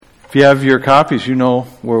if you have your copies, you know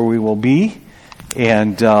where we will be.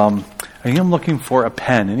 And I am looking for a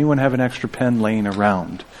pen. Anyone have an extra pen laying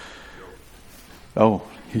around? Oh,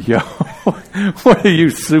 yo. What are you,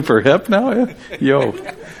 super hip now? Yo.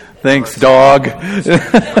 Thanks, dog.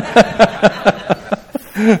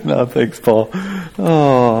 No, thanks, Paul.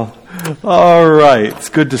 Oh, all right. It's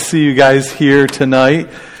good to see you guys here tonight.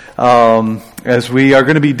 As we are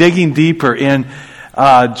going to be digging deeper in,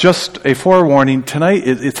 just a forewarning, tonight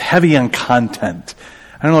it's heavy on content.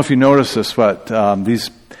 I don't know if you notice this, but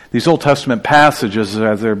these Old Testament passages,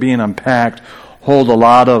 as they're being unpacked, hold a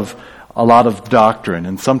lot of doctrine,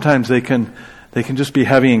 and sometimes they can just be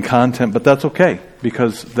heavy in content, but that's okay,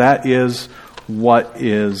 because that is what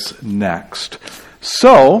is next.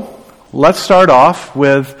 So let's start off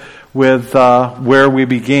with where we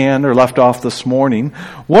began or left off this morning.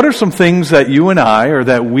 What are some things that you and I, or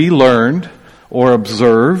that we learned or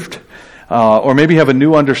observed, or maybe have a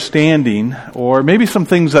new understanding, or maybe some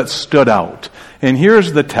things that stood out? And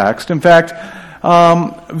here's the text. In fact,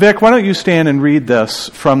 Vic, why don't you stand and read this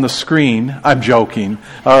from the screen? I'm joking.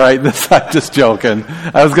 All right, I'm just joking.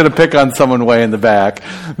 I was going to pick on someone way in the back.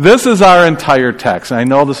 This is our entire text. And I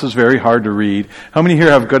know this is very hard to read. How many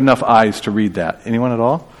here have good enough eyes to read that? Anyone at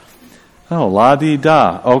all? Oh,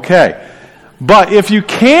 la-di-da. Okay. But if you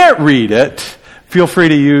can't read it, feel free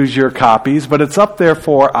to use your copies, but it's up there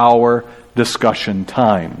for our discussion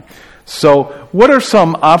time. So what are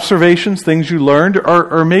some observations, things you learned,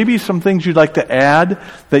 or maybe some things you'd like to add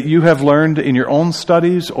that you have learned in your own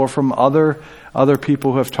studies or from other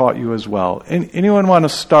people who have taught you as well? Anyone want to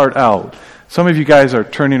start out? Some of you guys are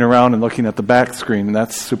turning around and looking at the back screen, and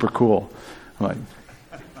that's super cool.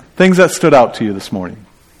 Things that stood out to you this morning.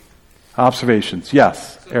 Observations.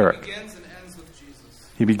 Yes, so Eric. He begins and ends with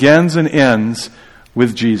Jesus. He begins and ends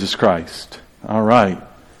with Jesus Christ. All right.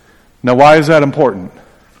 Now, why is that important?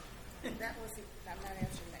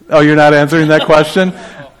 Oh, you're not answering that question?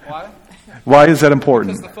 Why? Why is that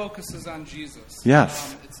important? Because the focus is on Jesus.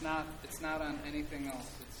 Yes. It's not on anything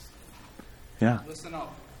else. Yeah. Listen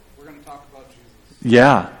up. We're going to talk about Jesus.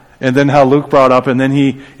 Yeah. And then how Luke brought up, and then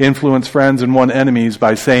he influenced friends and won enemies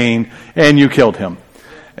by saying, and you killed him.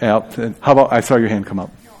 Yeah. How about, I saw your hand come up.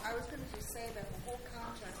 No, I was going to just say that the whole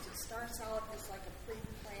context, it starts out as like a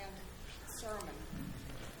pre-planned sermon.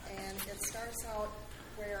 And it starts out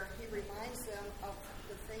where he reminds them of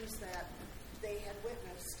the things that they had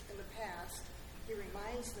witnessed in the past. He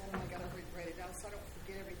reminds them, I got to write it down so I don't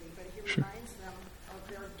forget everything, but he reminds them of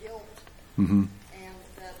their guilt, and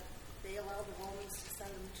that they allowed the Romans to send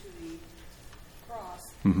them to the cross,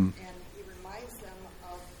 and he reminds them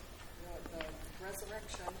of the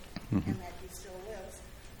resurrection, and that he still lives.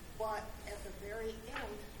 But at the very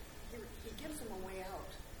end, he gives them a way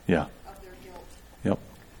out of their guilt. Yep.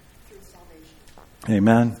 Through salvation.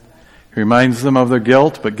 Amen. He reminds them of their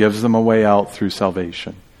guilt, but gives them a way out through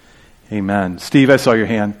salvation. Amen. Steve, I saw your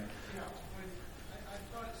hand. Yeah, I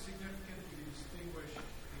thought it significant to distinguish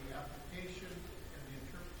the application and the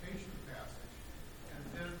interpretation of the passage. And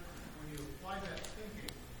then when you apply that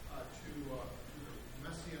thinking to the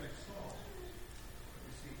Messianic psalm that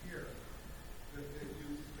we see here, that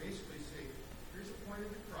you basically say, here's a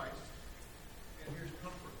pointer to Christ, and here's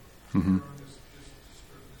comfort. Mm-hmm. This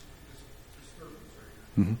disturbance right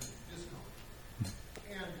here. Mm-hmm.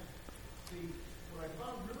 And what I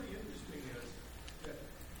found really interesting is that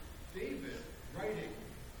David, writing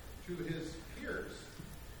to his peers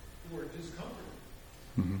who are discomforted,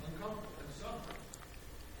 uncomfortable, and suffering,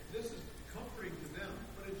 this is comforting to them,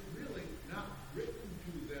 but it's really not written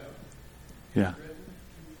to them. Yeah. It's written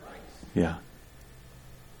to Christ. Yeah.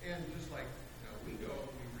 And just like we go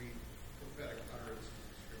and we read prophetic utterances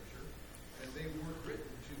of Scripture, and they weren't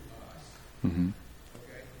written to us. Mm-hmm.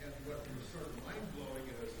 Okay, and what was sort of mind-blowing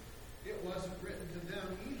is it wasn't written to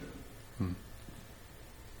them either.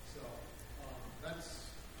 So that's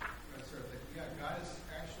sort of thing. Yeah, God is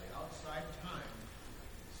actually outside time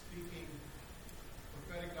speaking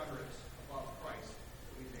prophetic utterance about Christ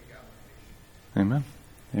that we make application. Amen.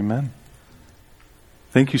 Amen.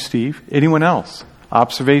 Thank you, Steve. Anyone else?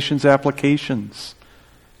 Observations, applications?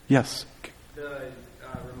 Yes. The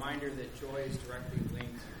reminder that joy is directly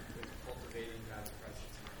linked with cultivating God's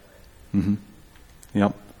presence in our life. Mm-hmm.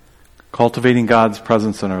 Yep. Cultivating God's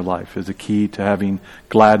presence in our life is a key to having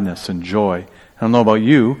gladness and joy. I don't know about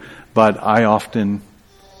you, but I often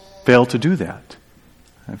fail to do that.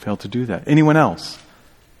 Anyone else?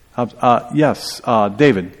 Yes,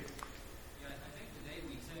 David. Yeah, I think today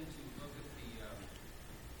we tend to look at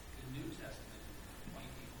the New Testament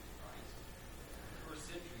pointing to Christ. The first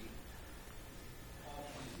century, Paul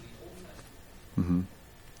pointed to the Old Testament. Mm-hmm.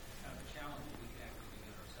 Kind of a challenge that we can actually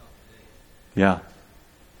get ourselves Yeah.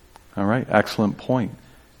 All right. Excellent point.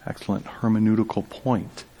 Excellent hermeneutical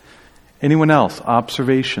point. Anyone else?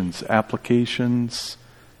 Observations, applications,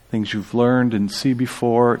 things you've learned and see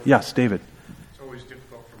before? Yes, David. It's always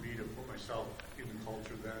difficult for me to put myself in the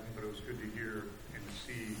culture then, but it was good to hear and to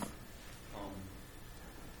see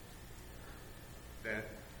that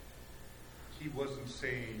he wasn't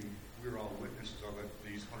saying we're all witnesses of it,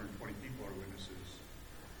 these 120 people are witnesses,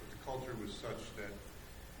 but the culture was such that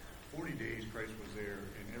 40 days Christ was there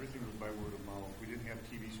and everything was by word of mouth. We didn't have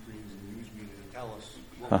TV screens and news media to tell us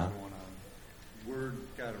what was going on. Word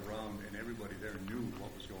got around and everybody there knew what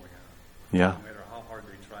was going on. Yeah. No matter how hard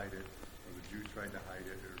they tried it, or the Jews tried to hide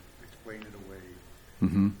it or explain it away,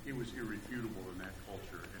 it was irrefutable in that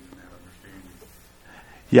culture and in that understanding.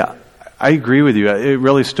 Yeah, I agree with you. It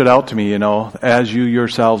really stood out to me, as you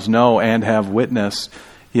yourselves know and have witnessed,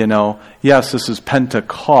 yes, this is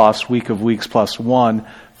Pentecost, week of weeks plus 1,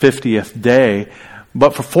 50th day.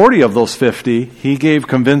 But for 40 of those 50, he gave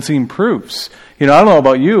convincing proofs. I don't know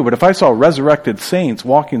about you, but if I saw resurrected saints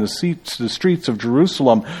walking the streets of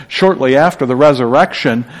Jerusalem shortly after the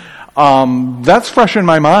resurrection, that's fresh in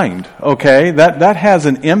my mind, okay? That has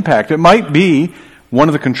an impact. It might be one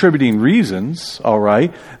of the contributing reasons, all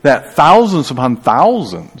right, that thousands upon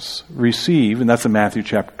thousands receive, and that's in Matthew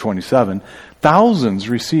chapter 27, thousands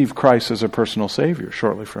receive Christ as a personal Savior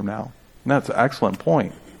shortly from now. And that's an excellent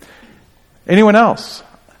point. Anyone else?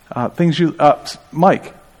 Mike?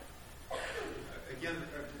 Again,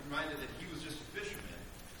 I'm reminded that he was just a fisherman,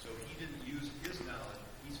 so he didn't use his knowledge.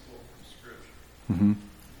 He spoke from Scripture.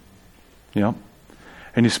 Yeah.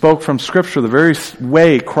 And he spoke from Scripture the very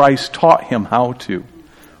way Christ taught him how to.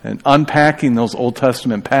 And unpacking those Old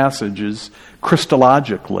Testament passages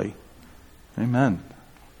Christologically. Amen.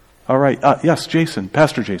 All right. Yes, Jason.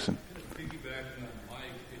 Pastor Jason. Piggybacking on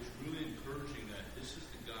Mike, it's really encouraging that this is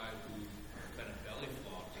the guy who kind of belly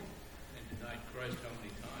flopped and denied Christ how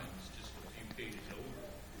many times, just a few pages over.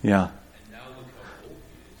 Yeah. And now look how bold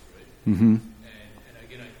he is, right? Mm-hmm. And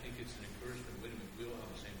again, I think it's an encouragement. Wait a minute, we all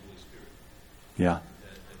have the same Holy Spirit. Yeah.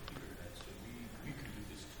 That Peter had, so we can do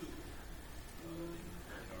this too in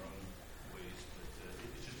our own ways. But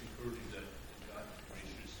it's just encouraging that God is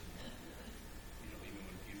gracious, and, even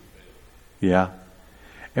when Peter failed. Yeah.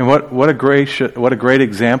 And what a great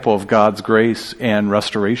example of God's grace and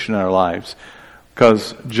restoration in our lives.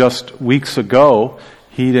 Because just weeks ago,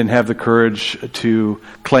 he didn't have the courage to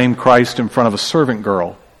claim Christ in front of a servant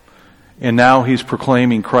girl. And now he's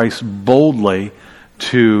proclaiming Christ boldly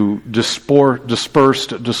to dispersed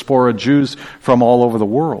diaspora Jews from all over the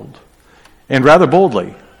world. And rather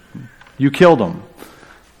boldly. You killed him.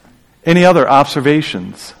 Any other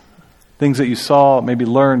observations? Things that you saw, maybe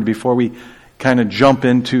learned before we kind of jump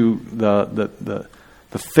into the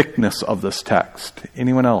thickness of this text?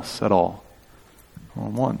 Anyone else at all? Well,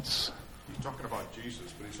 once. He's talking about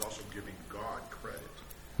Jesus, but he's also giving God credit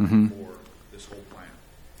for this whole plan.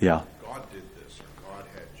 Yeah. God did this, or God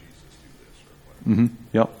had Jesus do this, or whatever.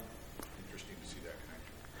 Yep. Interesting to see that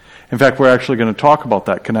connection. In fact, we're actually going to talk about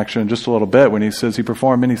that connection in just a little bit when he says he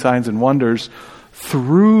performed many signs and wonders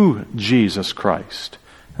through Jesus Christ.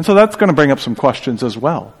 And so that's going to bring up some questions as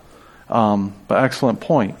well. But excellent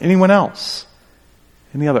point. Anyone else?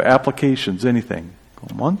 Any other applications? Anything?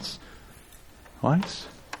 Going once? Twice?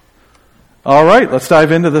 All right, let's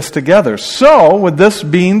dive into this together. So, with this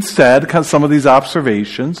being said, some of these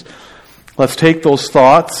observations, let's take those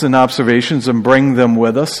thoughts and observations and bring them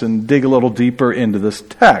with us and dig a little deeper into this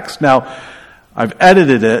text. Now, I've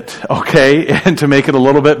edited it, okay, and to make it a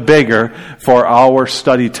little bit bigger for our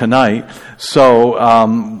study tonight. So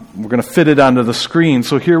we're going to fit it onto the screen.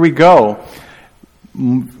 So here we go.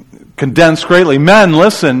 Condensed greatly. Men,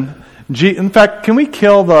 listen. In fact, can we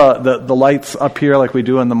kill the lights up here like we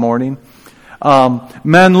do in the morning?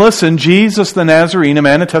 Men, listen, Jesus the Nazarene, a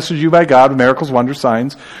man attested to you by God with miracles, wonders,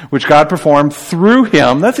 signs, which God performed through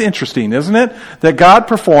him. That's interesting, isn't it? That God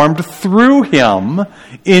performed through him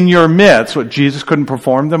in your midst. What, Jesus couldn't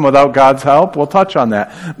perform them without God's help? We'll touch on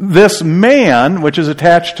that. This man, which is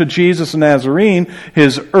attached to Jesus the Nazarene,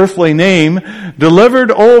 his earthly name,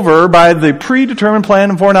 delivered over by the predetermined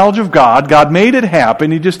plan and foreknowledge of God. God made it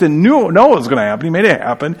happen. He just didn't know it was going to happen. He made it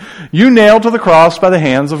happen. You nailed to the cross by the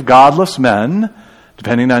hands of godless men,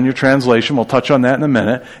 depending on your translation, we'll touch on that in a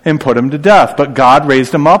minute, and put him to death. But God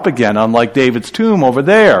raised him up again, unlike David's tomb over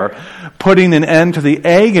there, putting an end to the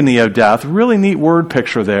agony of death. Really neat word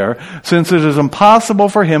picture there, since it is impossible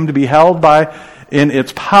for him to be held by in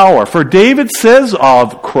its power. For David says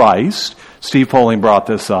of Christ, Steve Poling brought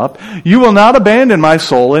this up. You will not abandon my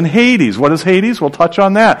soul in Hades. What is Hades? We'll touch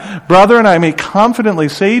on that. Brethren, I may confidently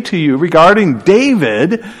say to you regarding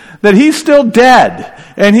David that he's still dead,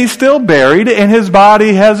 and he's still buried, and his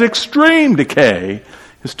body has extreme decay.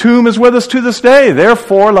 His tomb is with us to this day.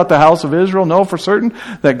 Therefore, let the house of Israel know for certain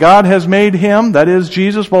that God has made him, that is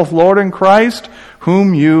Jesus, both Lord and Christ,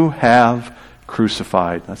 whom you have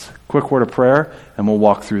crucified. That's a quick word of prayer, and we'll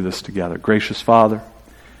walk through this together. Gracious Father,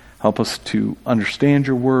 help us to understand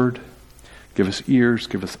your word. Give us ears,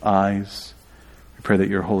 give us eyes. We pray that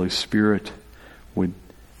your Holy Spirit would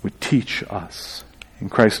teach us. In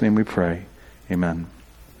Christ's name we pray. Amen.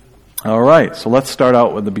 All right, so let's start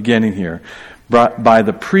out with the beginning here. By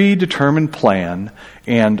the predetermined plan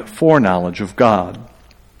and foreknowledge of God,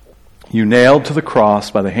 you nailed to the cross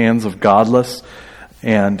by the hands of godless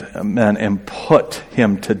men and put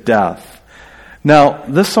him to death. Now,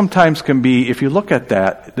 this sometimes can be, if you look at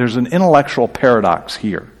that, there's an intellectual paradox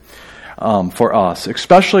here for us,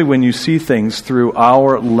 especially when you see things through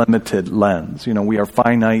our limited lens. You know, we are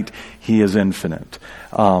finite, he is infinite.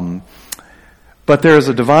 But there is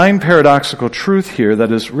a divine paradoxical truth here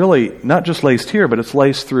that is really not just laced here, but it's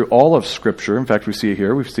laced through all of Scripture. In fact, we see it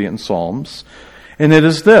here, we see it in Psalms. And it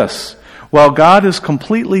is this: while God is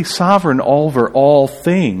completely sovereign over all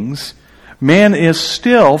things, man is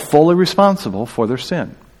still fully responsible for their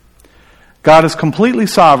sin. God is completely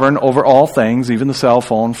sovereign over all things, even the cell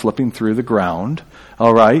phone flipping through the ground,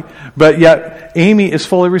 all right? But yet, Amy is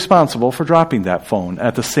fully responsible for dropping that phone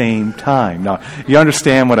at the same time. Now, you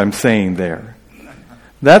understand what I'm saying there.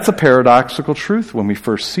 That's a paradoxical truth when we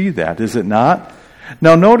first see that, is it not?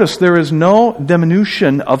 Now notice, there is no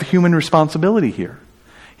diminution of human responsibility here.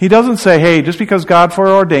 He doesn't say, hey, just because God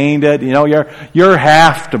foreordained it, you're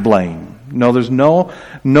half to blame. No, there's no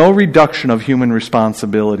reduction of human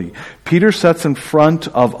responsibility. Peter sets in front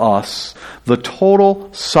of us the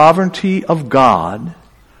total sovereignty of God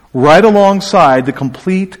right alongside the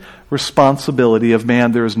complete responsibility of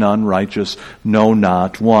man. There is none righteous, no,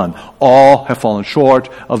 not one. All have fallen short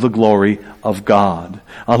of the glory of God.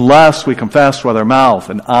 Unless we confess with our mouth,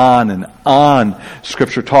 and on.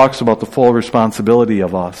 Scripture talks about the full responsibility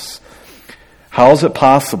of us. How is it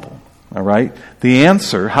possible? All right? The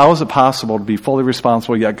answer, how is it possible to be fully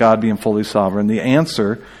responsible yet God being fully sovereign? The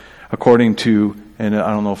answer, according to, and I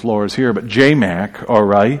don't know if Laura's here, but JMAC, all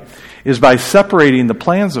right, is by separating the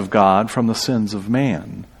plans of God from the sins of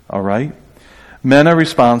man. All right? Men are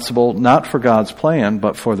responsible not for God's plan,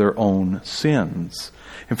 but for their own sins.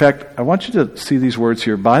 In fact, I want you to see these words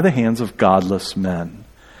here, by the hands of godless men.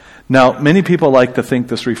 Now, many people like to think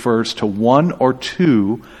this refers to one or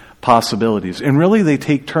two possibilities. And really, they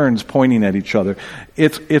take turns pointing at each other.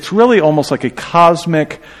 It's really almost like a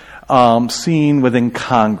cosmic scene within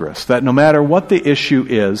Congress, that no matter what the issue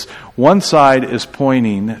is, one side is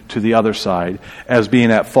pointing to the other side as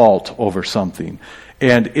being at fault over something.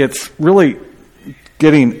 And it's really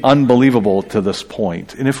getting unbelievable to this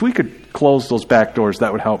point. And if we could close those back doors,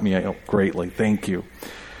 that would help me out greatly. Thank you.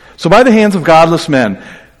 So by the hands of godless men,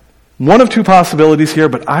 one of two possibilities here,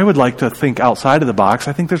 but I would like to think outside of the box.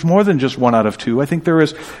 I think there's more than just one out of two. I think there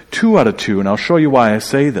is 2 out of 2, and I'll show you why I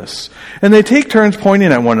say this. And they take turns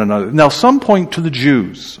pointing at one another. Now, some point to the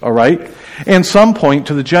Jews, all right? And some point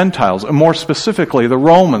to the Gentiles, and more specifically, the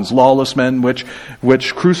Romans, lawless men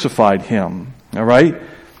which crucified him. All right?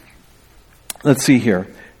 Let's see here.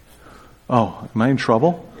 Oh, am I in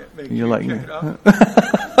trouble? You like me?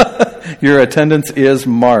 Your attendance is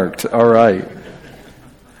marked. All right.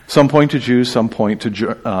 Some point to Jews, some point to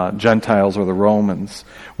Gentiles or the Romans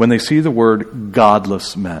when they see the word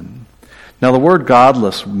godless men. Now, the word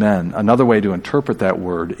godless men, another way to interpret that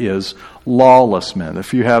word is lawless men.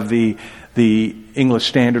 If you have the English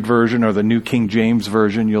Standard Version or the New King James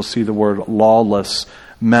Version, you'll see the word lawless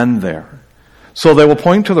men there. So they will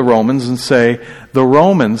point to the Romans and say, the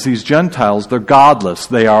Romans, these Gentiles, they're godless.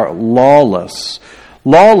 They are lawless.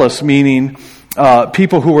 Lawless meaning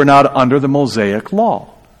people who were not under the Mosaic law.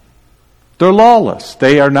 They're lawless.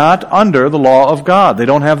 They are not under the law of God. They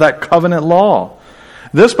don't have that covenant law.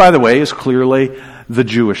 This, by the way, is clearly the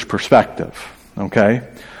Jewish perspective. Okay?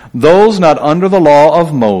 Those not under the law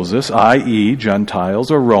of Moses, i.e.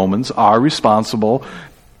 Gentiles or Romans, are responsible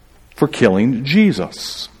for killing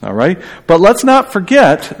Jesus. All right? But let's not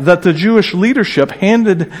forget that the Jewish leadership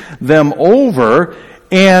handed them over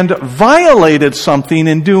and violated something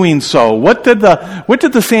in doing so. What did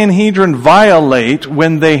the Sanhedrin violate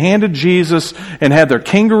when they handed Jesus and had their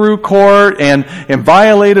kangaroo court and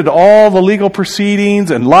violated all the legal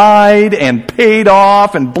proceedings and lied and paid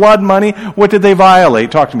off and blood money? What did they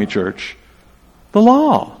violate? Talk to me, church. The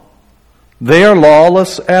law. They are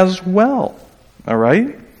lawless as well. All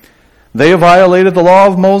right? They have violated the law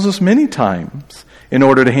of Moses many times in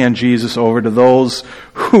order to hand Jesus over to those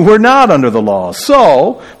who were not under the law.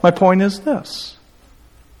 So, my point is this.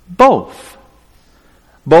 Both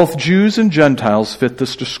Jews and Gentiles fit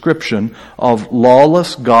this description of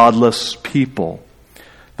lawless, godless people.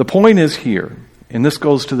 The point is here, and this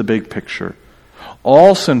goes to the big picture,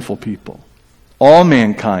 all sinful people, all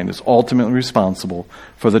mankind is ultimately responsible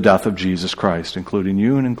for the death of Jesus Christ, including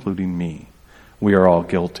you and including me. We are all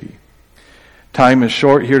guilty. Time is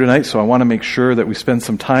short here tonight, so I want to make sure that we spend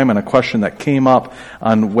some time on a question that came up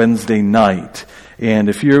on Wednesday night. And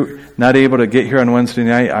if you're not able to get here on Wednesday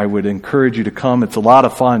night, I would encourage you to come. It's a lot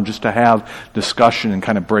of fun just to have discussion and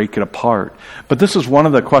kind of break it apart. But this is one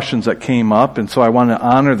of the questions that came up, and so I want to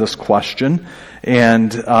honor this question.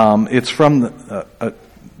 And it's from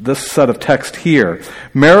this set of text here.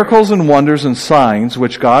 Miracles and wonders and signs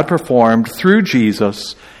which God performed through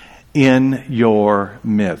Jesus in your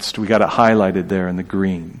midst. We got it highlighted there in the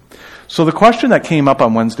green. So the question that came up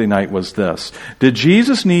on Wednesday night was this. Did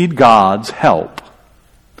Jesus need God's help?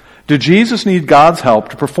 Did Jesus need God's help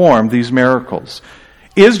to perform these miracles?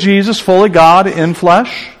 Is Jesus fully God in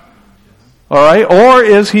flesh? All right? Or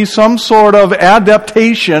is he some sort of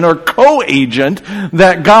adaptation or co-agent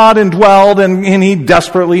that God indwelled and he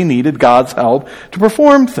desperately needed God's help to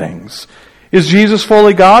perform things? Is Jesus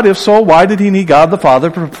fully God? If so, why did he need God the Father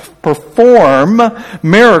to perform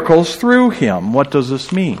miracles through him? What does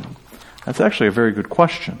this mean? That's actually a very good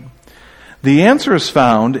question. The answer is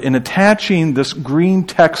found in attaching this green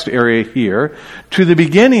text area here to the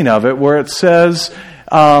beginning of it where it says,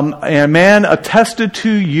 a man attested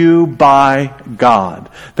to you by God.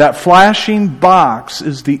 That flashing box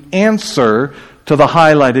is the answer to the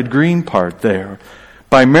highlighted green part there.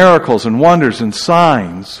 By miracles and wonders and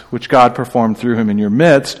signs which God performed through him in your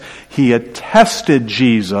midst, he attested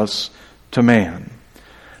Jesus to man.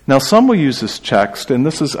 Now some will use this text, and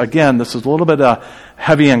this is a little bit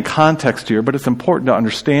heavy in context here, but it's important to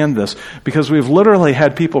understand this because we've literally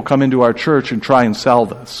had people come into our church and try and sell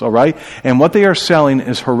this, all right? And what they are selling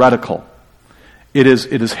is heretical. It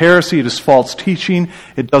is heresy, it is false teaching,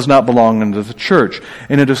 it does not belong into the church.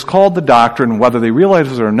 And it is called the doctrine, whether they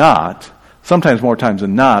realize it or not. Sometimes more times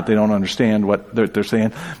than not, they don't understand what they're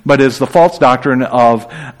saying. But it's the false doctrine of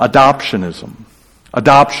adoptionism.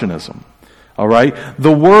 Adoptionism. All right?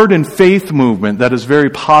 The word and faith movement that is very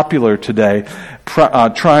popular today,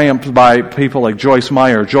 triumphed by people like Joyce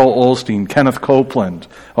Meyer, Joel Osteen, Kenneth Copeland,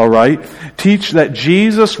 all right? Teach that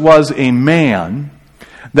Jesus was a man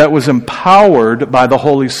that was empowered by the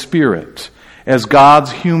Holy Spirit as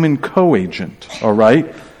God's human co-agent, all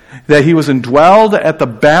right? That he was indwelled at the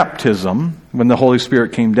baptism when the Holy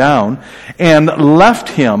Spirit came down and left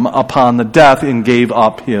him upon the death and gave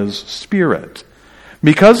up his spirit.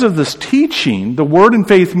 Because of this teaching, the Word and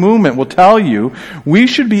Faith movement will tell you we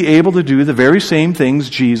should be able to do the very same things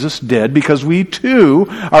Jesus did because we too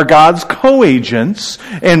are God's co-agents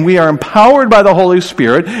and we are empowered by the Holy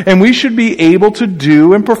Spirit and we should be able to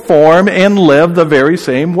do and perform and live the very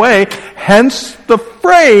same way. Hence the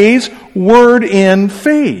phrase, Word in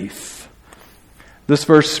Faith. This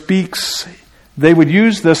verse speaks, they would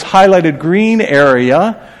use this highlighted green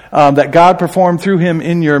area that God performed through him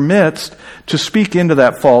in your midst to speak into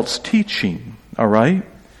that false teaching. All right?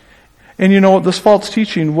 And you know what? This false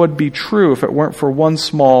teaching would be true if it weren't for one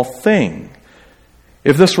small thing.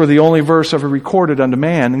 If this were the only verse ever recorded unto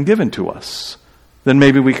man and given to us, then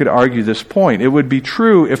maybe we could argue this point. It would be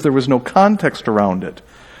true if there was no context around it.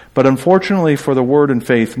 But unfortunately for the Word and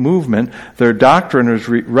Faith movement, their doctrine is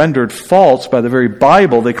rendered false by the very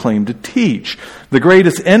Bible they claim to teach. The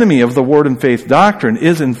greatest enemy of the Word and Faith doctrine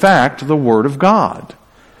is, in fact, the Word of God.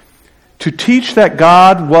 To teach that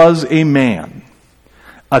God was a man,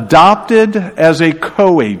 adopted as a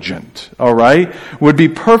co-agent, all right, would be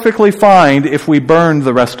perfectly fine if we burned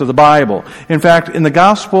the rest of the Bible. In fact, in the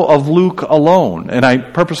Gospel of Luke alone, and I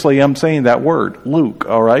purposely am saying that word, Luke,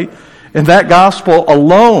 all right, in that gospel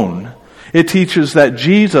alone, it teaches that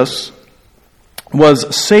Jesus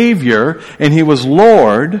was Savior and he was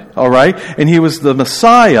Lord, all right, and he was the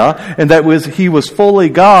Messiah, and he was fully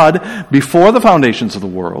God before the foundations of the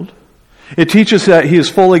world. It teaches that he is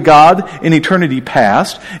fully God in eternity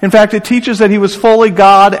past. In fact, it teaches that he was fully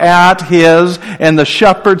God at his, and the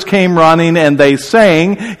shepherds came running and they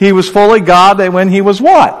sang. He was fully God when he was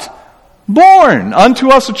what? Born. Unto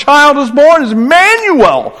us a child is born, is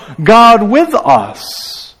Emmanuel, God with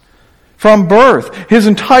us. from birth. His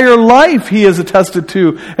entire life he is attested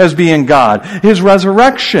to as being God. His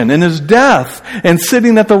resurrection and his death and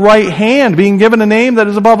sitting at the right hand, being given a name that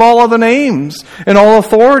is above all other names and all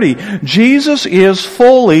authority. Jesus is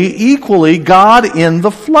fully, equally God in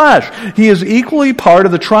the flesh. He is equally part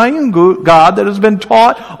of the triune God that has been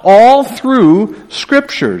taught all through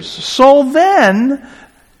Scriptures. So then,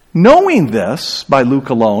 knowing this by Luke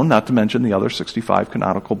alone, not to mention the other 65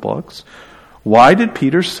 canonical books, why did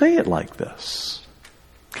Peter say it like this?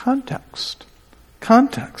 Context.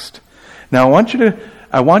 Now I want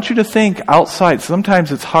you to think outside.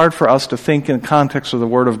 Sometimes it's hard for us to think in context of the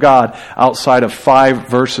Word of God outside of 5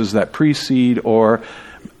 verses that precede or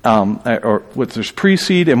what there's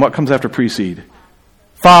precede, and what comes after precede?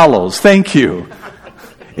 Follows. Thank you.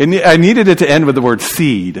 I needed it to end with the word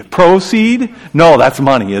seed. Proceed? No, that's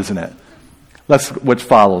money, isn't it? That's what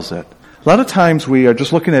follows it. A lot of times we are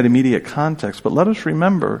just looking at immediate context, but let us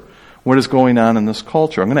remember what is going on in this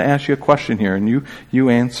culture. I'm going to ask you a question here, and you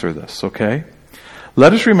answer this, okay?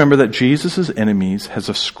 Let us remember that Jesus' enemies has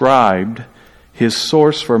ascribed his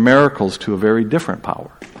source for miracles to a very different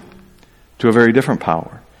power.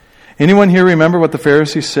 Anyone here remember what the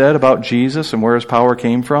Pharisees said about Jesus and where his power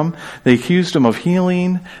came from? They accused him of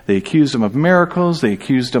healing. They accused him of miracles. They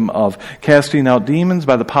accused him of casting out demons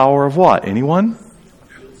by the power of what? Anyone?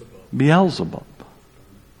 Beelzebub.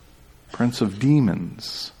 Prince of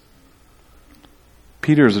demons.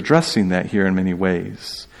 Peter is addressing that here in many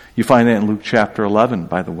ways. You find that in Luke chapter 11,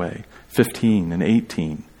 by the way, 15 and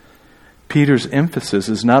 18. Peter's emphasis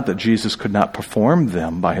is not that Jesus could not perform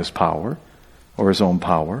them by his power or his own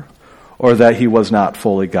power, or that he was not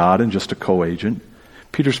fully God and just a co-agent.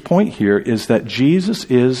 Peter's point here is that Jesus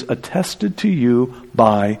is attested to you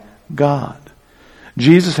by God.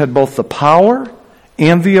 Jesus had both the power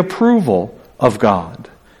and the approval of God.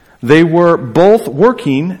 They were both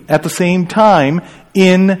working at the same time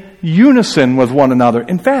in unison with one another.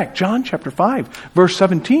 In fact, John chapter 5, verse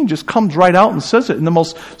 17 just comes right out and says it in the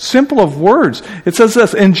most simple of words. It says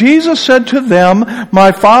this, "And Jesus said to them,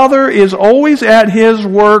 my Father is always at his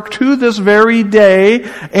work to this very day,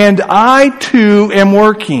 and I too am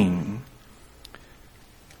working."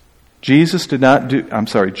 Jesus did not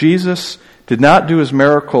do his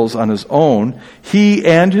miracles on his own. He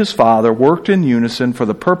and his Father worked in unison for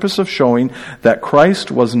the purpose of showing that Christ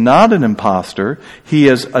was not an impostor. He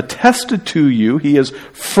is attested to you. He is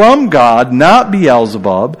from God, not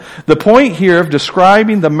Beelzebub. The point here of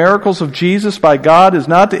describing the miracles of Jesus by God is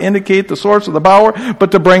not to indicate the source of the power, but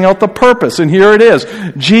to bring out the purpose. And here it is.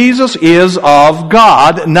 Jesus is of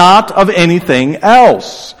God, not of anything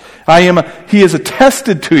else. He is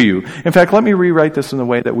attested to you. In fact, let me rewrite this in the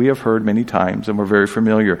way that we have heard many times and we're very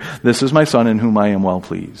familiar. This is my Son in whom I am well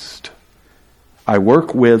pleased. I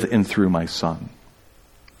work with and through my Son.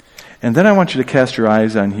 And then I want you to cast your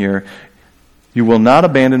eyes on here. You will not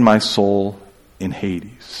abandon my soul in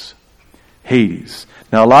Hades. Hades.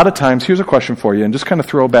 Now, a lot of times, here's a question for you, and just kind of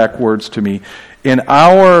throw back words to me. In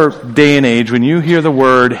our day and age, when you hear the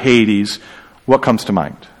word Hades, what comes to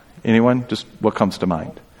mind? Anyone? Just what comes to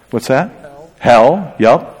mind? What's that? Hell.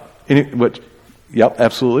 Yep. Yep,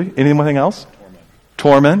 absolutely. Anything else?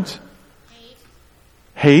 Torment.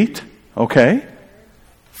 Hate. Okay.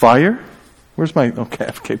 Fire. Where's my... Okay,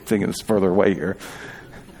 I keep thinking it's further away here.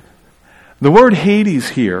 The word Hades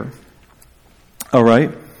here, all right,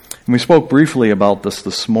 and we spoke briefly about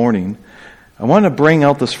this morning. I want to bring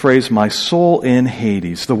out this phrase, my soul in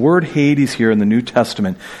Hades. The word Hades here in the New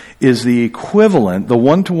Testament is the equivalent, the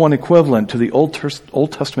one-to-one equivalent to the Old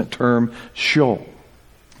Testament term Sheol.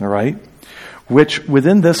 All right? Which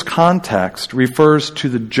within this context refers to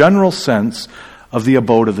the general sense of the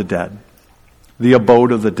abode of the dead. The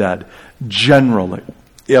abode of the dead. Generally.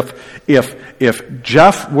 If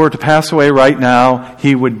Jeff were to pass away right now,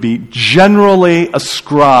 he would be generally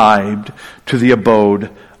ascribed to the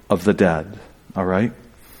abode of the dead. All right?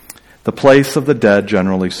 The place of the dead,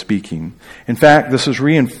 generally speaking. In fact, this is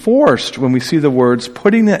reinforced when we see the words,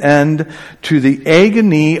 putting an end to the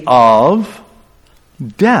agony of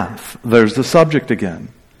death. There's the subject again.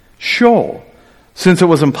 Sheol. Since it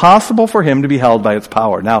was impossible for him to be held by its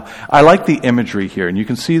power. Now, I like the imagery here, and you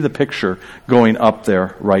can see the picture going up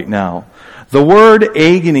there right now. The word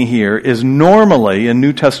agony here is normally, in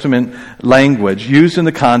New Testament language, used in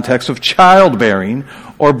the context of childbearing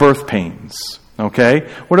or birth pains. Okay?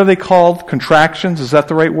 What are they called? Contractions? Is that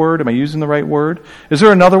the right word? Am I using the right word? Is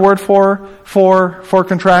there another word for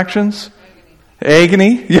contractions?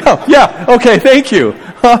 Agony? Yeah. Okay, thank you.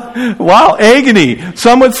 Wow, agony.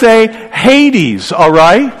 Some would say Hades, all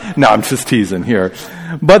right? No, I'm just teasing here.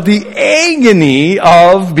 but the agony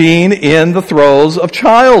of being in the throes of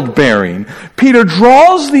childbearing. Peter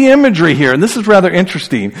draws the imagery here, and this is rather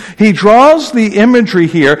interesting. He draws the imagery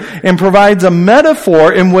here and provides a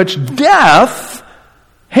metaphor in which death,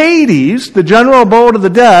 Hades, the general abode of the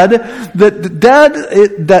dead,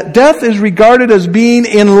 that death is regarded as being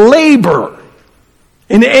in labor,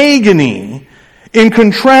 in agony, in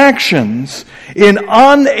contractions, in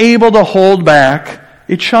unable to hold back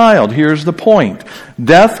a child. Here's the point.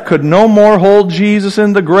 Death could no more hold Jesus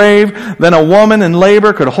in the grave than a woman in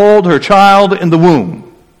labor could hold her child in the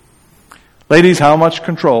womb. Ladies, how much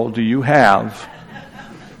control do you have?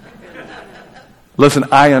 Listen,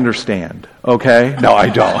 I understand, okay? No, I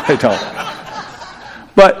don't.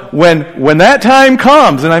 But when that time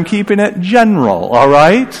comes, and I'm keeping it general, all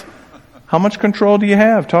right? How much control do you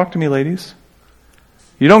have? Talk to me, ladies.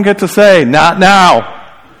 You don't get to say, not now.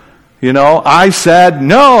 I said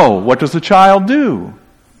no. What does the child do?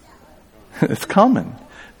 It's coming.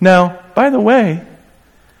 Now, by the way,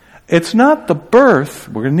 it's not the birth,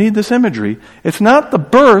 we're going to need this imagery, it's not the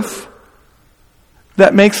birth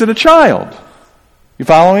that makes it a child. You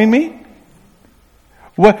following me?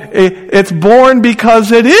 It's born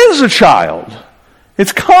because it is a child.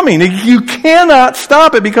 It's coming. You cannot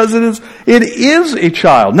stop it because it is a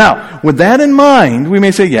child. Now, with that in mind, we may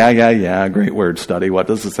say, yeah, great word study. What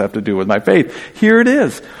does this have to do with my faith? Here it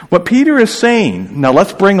is. What Peter is saying, now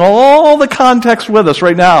let's bring all the context with us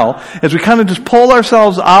right now as we kind of just pull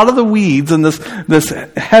ourselves out of the weeds in this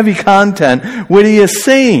heavy content. What he is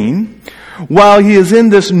saying, while he is in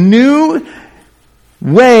this new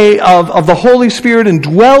way of the Holy Spirit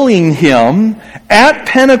indwelling him at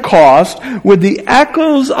Pentecost, with the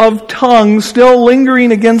echoes of tongues still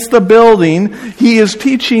lingering against the building, he is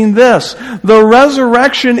teaching this. The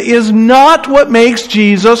resurrection is not what makes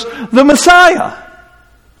Jesus the Messiah.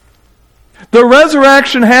 The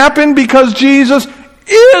resurrection happened because Jesus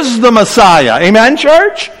is the Messiah. Amen,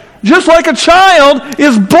 church? Just like a child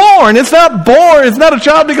is born. It's not a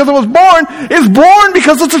child because it was born. It's born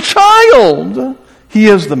because it's a child. He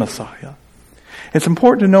is the Messiah. It's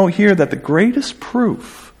important to note here that the greatest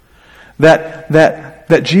proof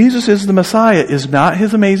that Jesus is the Messiah is not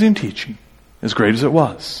his amazing teaching, as great as it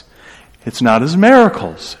was. It's not his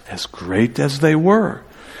miracles, as great as they were.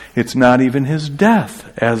 It's not even his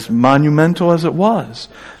death, as monumental as it was.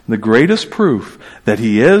 The greatest proof that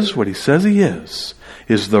he is what he says he is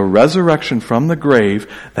the resurrection from the grave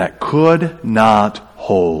that could not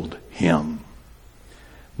hold him.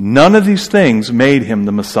 None of these things made him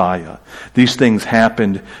the Messiah. These things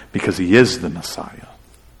happened because he is the Messiah.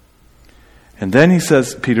 And then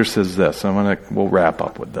Peter says this. We'll wrap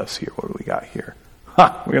up with this here. What do we got here? We're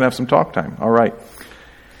going to have some talk time. All right.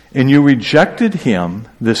 And you rejected him,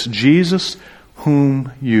 this Jesus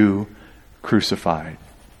whom you crucified.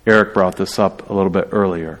 Eric brought this up a little bit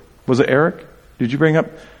earlier. Was it Eric? Did you bring up?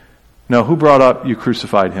 No, who brought up you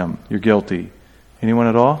crucified him? You're guilty. Anyone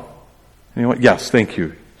at all? Anyone? Yes, thank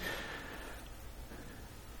you.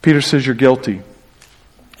 Peter says you're guilty.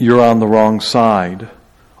 You're on the wrong side.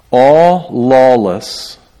 All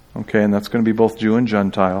lawless, okay, and that's going to be both Jew and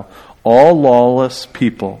Gentile, all lawless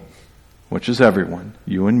people, which is everyone,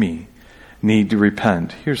 you and me, need to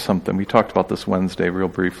repent. Here's something. We talked about this Wednesday real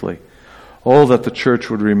briefly. Oh, that the church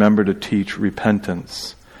would remember to teach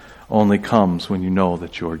repentance only comes when you know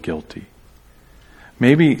that you're guilty.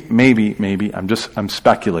 Maybe, I'm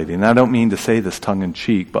speculating. I don't mean to say this tongue in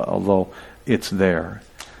cheek, but although it's there.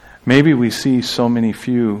 Maybe we see so many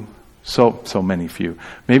few.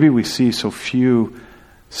 Maybe we see so few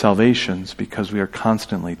salvations because we are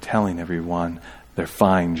constantly telling everyone they're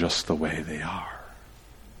fine just the way they are.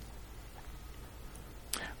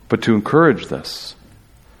 But to encourage this,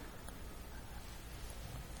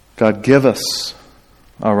 God give us,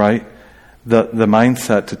 all right, the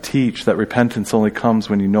mindset to teach that repentance only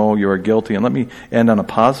comes when you know you are guilty. And let me end on a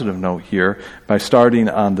positive note here by starting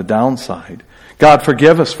on the downside. God,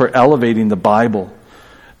 forgive us for elevating the Bible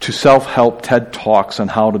to self-help TED Talks on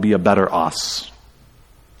how to be a better us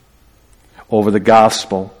over the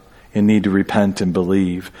gospel and need to repent and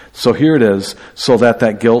believe. So here it is, so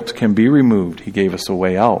that guilt can be removed. He gave us a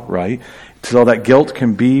way out, right? So that guilt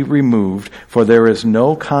can be removed, for there is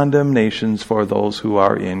no condemnation for those who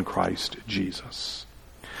are in Christ Jesus.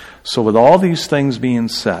 So with all these things being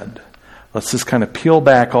said, let's just kind of peel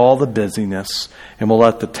back all the busyness and we'll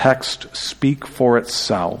let the text speak for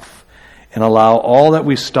itself and allow all that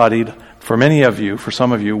we studied, for many of you, for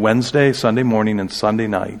some of you, Wednesday, Sunday morning, and Sunday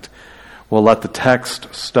night. We'll let the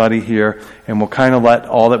text study here and we'll kind of let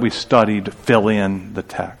all that we studied fill in the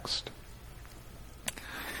text.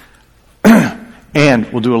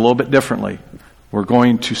 And we'll do it a little bit differently. We're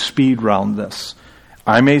going to speed round this.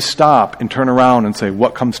 I may stop and turn around and say,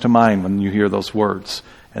 what comes to mind when you hear those words?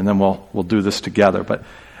 And then we'll do this together. But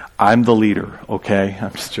I'm the leader, okay?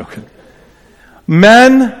 I'm just joking.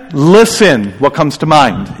 Men, listen. What comes to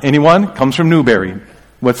mind? Anyone? Comes from Newberry.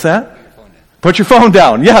 What's that? Put your phone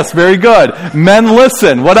down. Yes, very good. Men,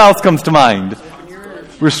 listen. What else comes to mind?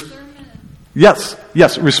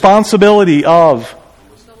 Yes. Responsibility of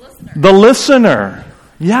the listener.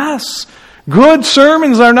 Yes. Good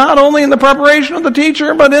sermons are not only in the preparation of the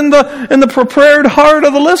teacher, but in the prepared heart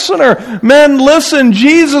of the listener. Men, listen.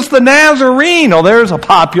 Jesus the Nazarene. Oh, there's a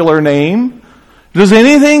popular name. Does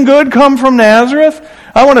anything good come from Nazareth?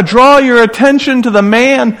 I want to draw your attention to the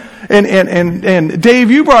man, and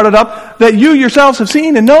Dave, you brought it up, that you yourselves have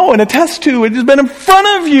seen and know and attest to. It has been in front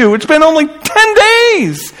of you. It's been only 10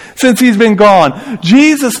 days since he's been gone.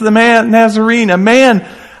 Jesus the man, Nazarene, a man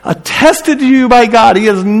attested to you by God. He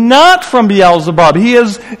is not from Beelzebub. He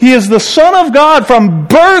is the Son of God from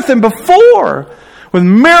birth and before, with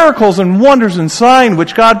miracles and wonders and signs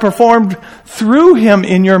which God performed through him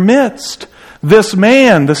in your midst. This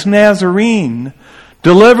man, this Nazarene,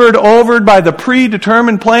 delivered over by the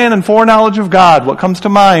predetermined plan and foreknowledge of God. What comes to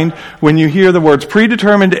mind when you hear the words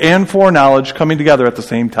predetermined and foreknowledge coming together at the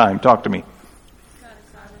same time? Talk to me.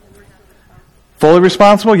 Fully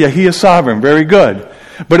responsible? Yeah, he is sovereign. Very good.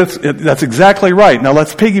 But that's exactly right. Now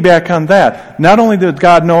let's piggyback on that. Not only did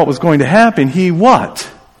God know what was going to happen, He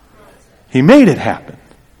what? He made it happen.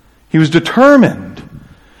 He was determined.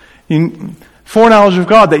 Foreknowledge of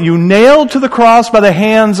God, that you nailed to the cross by the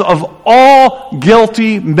hands of all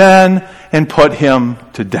guilty men and put him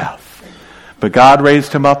to death. But God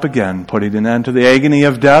raised him up again, putting an end to the agony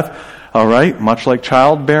of death. All right, much like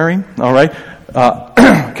childbearing. All right.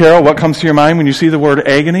 Carol, what comes to your mind when you see the word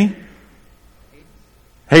agony?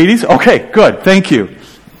 Hades? Okay, good. Thank you.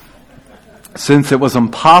 Since it was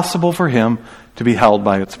impossible for him to be held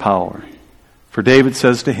by its power. For David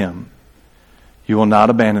says to him, you will not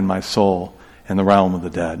abandon my soul in the realm of the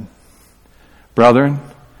dead. Brethren,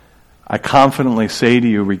 I confidently say to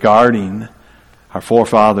you regarding our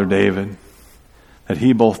forefather David, that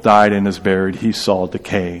he both died and is buried. He saw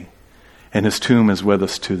decay, and his tomb is with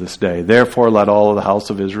us to this day. Therefore, let all of the house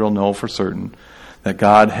of Israel know for certain that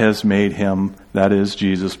God has made him, that is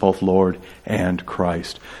Jesus, both Lord and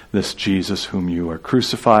Christ. This Jesus whom you are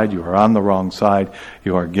crucified, you are on the wrong side,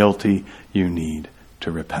 you are guilty, you need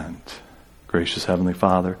to repent. Gracious Heavenly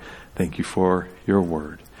Father, thank you for your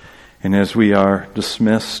word. And as we are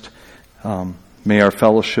dismissed, may our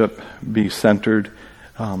fellowship be centered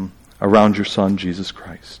around your Son, Jesus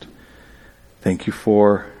Christ. Thank you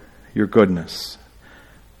for your goodness.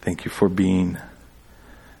 Thank you for being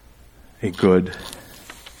a good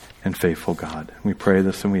and faithful God. We pray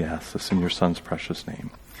this and we ask this in your Son's precious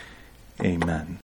name. Amen.